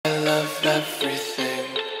love everything.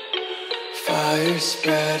 Fire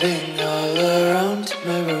spreading all around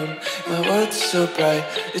my room. My world's so bright,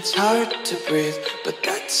 it's hard to breathe, but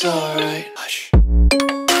that's alright. Hush.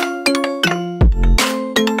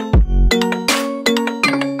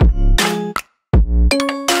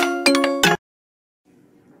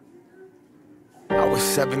 I was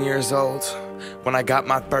 7 years old when I got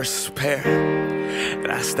my first pair, and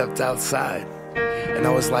I stepped outside and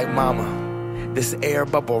I was like, Mama, this air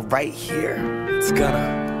bubble right here, it's gonna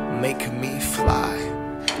make me fly.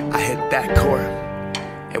 I hit that court,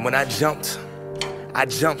 and when I jumped, I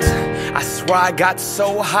swear I got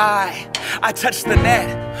so high, I touched the net.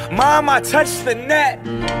 Mom, I touched the net.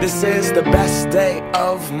 This is the best day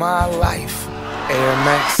of my life. Air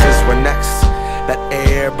Maxes were next. That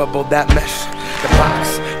air bubble, that mesh, the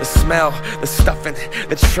box, the smell, the stuffing,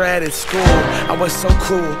 the tread at school. I was so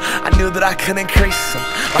cool, I knew that I could increase them.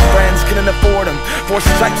 My friends couldn't afford them. 4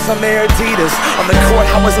 stripes on their Adidas. On the court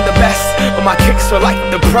I wasn't the best, but my kicks were like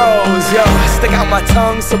the pros. Yo, stick out my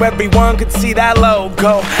tongue so everyone could see that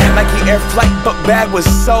logo. Nike Air Flight book bag was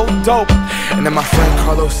so dope. And then my friend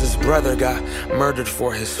Carlos's brother got murdered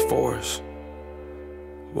for his 4s.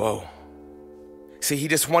 Whoa. See, he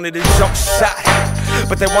just wanted a jump shot,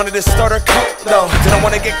 but they wanted to start a cult though. Didn't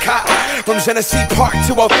want to get caught. From Genesee Park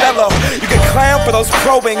to Othello, you could clown for those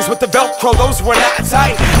pro wings with the Velcro, those were not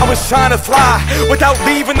tight. I was trying to fly without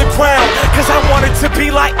leaving the ground, cause I wanted to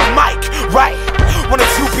be like Mike, right? Wanted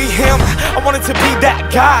to be him, I wanted to be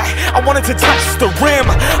that guy. I wanted to touch the rim,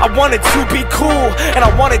 I wanted to be cool, and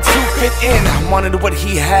I wanted to fit in. I wanted what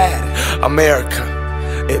he had. America,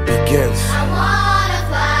 it begins. I wanna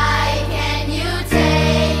fly, can you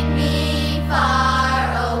take me far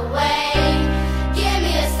away? Give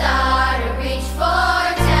me a star to reach for,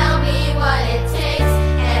 tell me what it takes,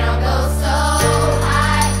 and I'll go so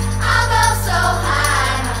high, I'll go so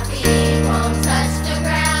high, my feet won't touch the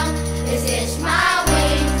ground. Just hitch my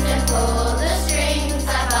wings and pull the strings. I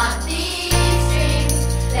bought these dreams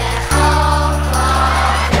that all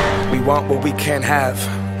fall. We want what we can't have.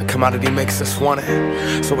 The commodity makes us want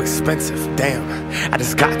it. So expensive, damn. I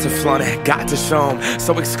just got to flaunt it, got to show 'em.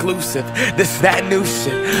 So exclusive, this, that new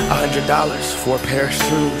shit. $100 for a pair of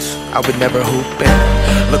shoes. I would never hoop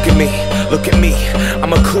in. Look at me,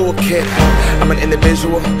 I'm a cool kid. I'm an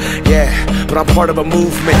individual, yeah, but I'm part of a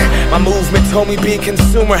movement. My movement told me be a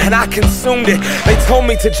consumer, and I consumed it. They told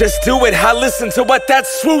me to just do it, I listened to what that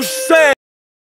swoosh said.